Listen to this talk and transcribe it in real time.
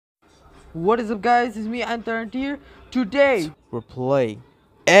What is up, guys? It's me, Antarant here. Today we're playing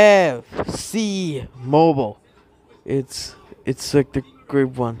FC Mobile. It's like the great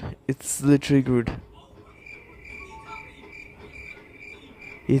one. It's literally good.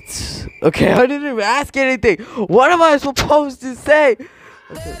 It's okay. I didn't even ask anything. What am I supposed to say?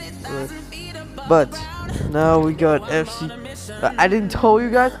 Okay, but now we got FC. I didn't tell you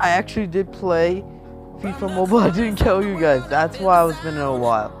guys. I actually did play FIFA Mobile. I didn't tell you guys. That's why it's been a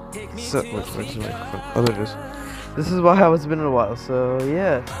while. So, where's the microphone? Oh, there it is. This is why it's been a while. So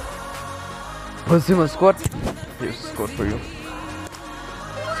yeah. Let's do my squad. Here's the squad for you.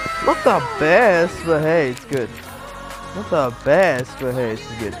 Not the best, but hey, it's good. Not the best, but hey, it's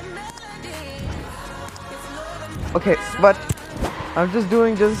good. Okay, but I'm just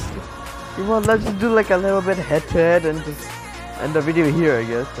doing you know, let's just do like a little bit head-to-head and just end the video here, I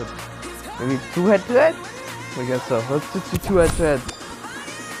guess. But maybe 2 head-to-head? I guess so. Let's just do 2 head-to-head.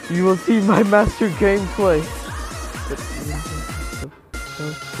 You will see my master gameplay.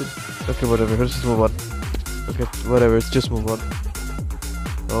 Okay, whatever. Let's just move on. Okay, whatever. Let's just move on.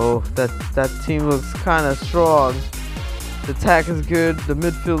 Oh, that team looks kind of strong. The attack is good. The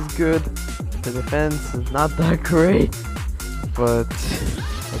midfield's good. The defense is not that great. But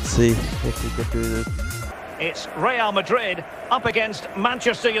let's see if we can do this. It's Real Madrid up against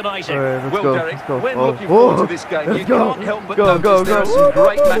Manchester United. Right, Well, go, Derek, Oh, when looking forward to this game, you go. can't help but Go, notice there are some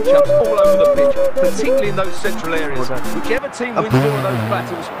great matchups all over the pitch, particularly in those central areas. Whichever team wins more of those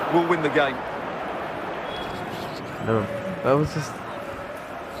battles will win the game. No, that was just.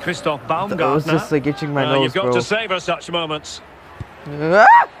 Christoph I was Baumgartner. just like itching my nose, You've got bro. to savour such moments. Ah!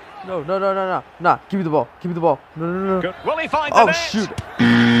 No. Nah, give me the ball. Give me the ball. No. Good. Will he find Oh, the net? shoot.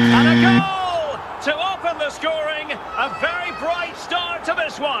 And a goal to open the scoring. A very bright start to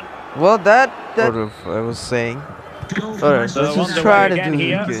this one. Well, that sort of I was saying. Alright, So let's just underway try to again do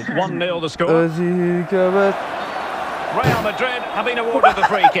here. it good. 1-0 the score. Oh Real Madrid have been awarded the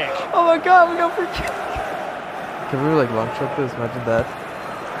free kick. my god, we got free kick. Can we like long shot this? Imagine that.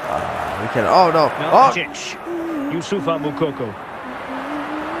 We can. Oh no. Oh. Milicic. Youssoufa Moukoko.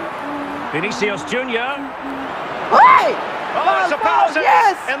 Vinicius Junior. Hey! Oh, it's a penalty,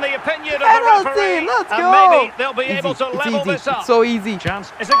 yes! in the opinion of Penalty, the referee. let's go! And maybe they'll be Easy, able to it's level easy. this up. It's so easy.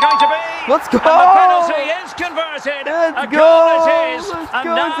 Chance, is it going to be? Let's go! And the penalty is converted. Let's a go! goal it is. Let's and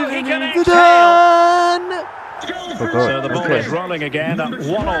go. now he can It's exhale. done! So the ball is rolling again at 1-1.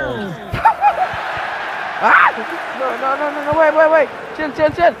 Ah! No, wait.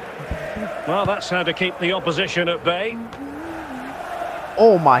 Chill. Well, that's how to keep the opposition at bay.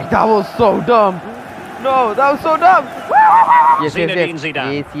 Oh my, that was so dumb. No, that was so dumb. Zinedine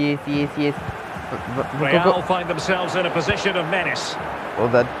Zidane. Yes. Real find themselves in a position of menace. Oh,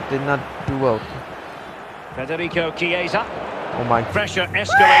 that did not do well. Federico Chiesa. Oh my. Pressure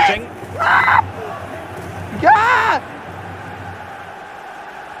escalating. God!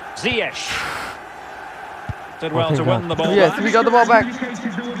 Ziyech. Did well to win the ball Yes, back. we got the ball back.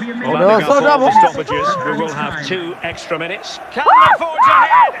 Well, no, so double. stoppages. We will have 2 extra minutes. Can they forge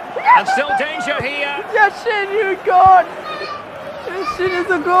ahead? And still danger here. Yes, shit, you good. This shit is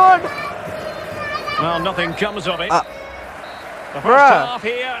a good. Well, nothing comes of it. The first bruh. half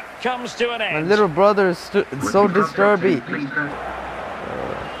here comes to an end. My little brother is so disturbing.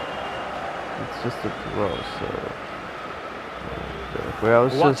 It's just a throw, so. Where I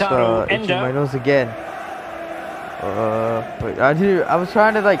was just Wataru itching Endo. my nose again. Wait, I was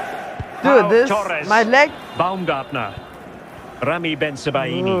trying to like do Pau this. Torres. My leg. Baumgartner. Rami Ben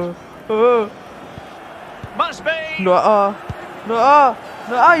Sebaini. Must be. No,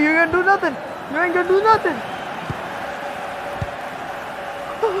 you ain't gonna do nothing. You ain't gonna do nothing.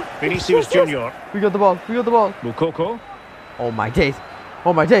 Vinicius Junior. We got the ball. Moukoko. Oh my days.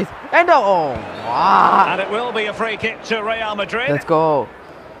 And oh, wow. And it will be a free kick to Real Madrid. Let's go.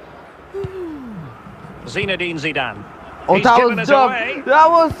 Zinedine Zidane. Oh, He's that given was us dumb. away. That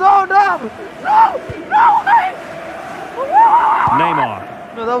was so dumb.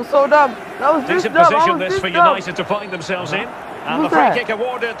 Neymar. No, that was so dumb. That was just Decent dumb. position this for dumb. United to find themselves in. And Who's the free that? kick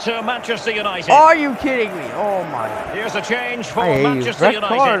awarded to Manchester United. Are you kidding me? Oh my. Here's a change for I hate you. Manchester Red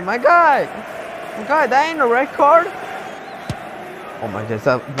United. card, my guy. That ain't a red card. Oh my goodness,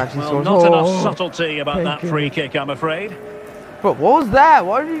 that match is Well, so not enough subtlety about Thank that you. free kick, I'm afraid. Bro, what was that?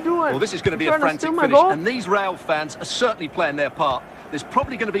 What are you doing? Well, this is going to be You a trying to frantic steal my finish, goal? and these Real fans are certainly playing their part. There's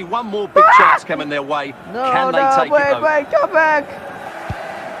probably going to be one more big chance coming their way. No, Can they take it, though? wait, come back.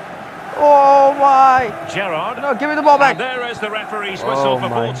 Oh why? Gerrard. No, give me the ball back. And there is the referee's whistle for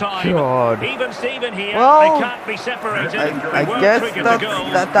full time. God. Even Steven here, Well, they can't be separated. I guess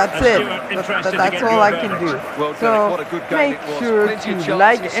that's it. That's all I can do. Well done. So What a good game make it was. sure Plenty of to chances,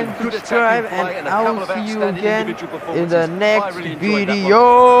 like some and good subscribe, attacking play, and a I couple will of see you outstanding again individual in the performances. I next really enjoyed that one.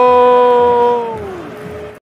 video.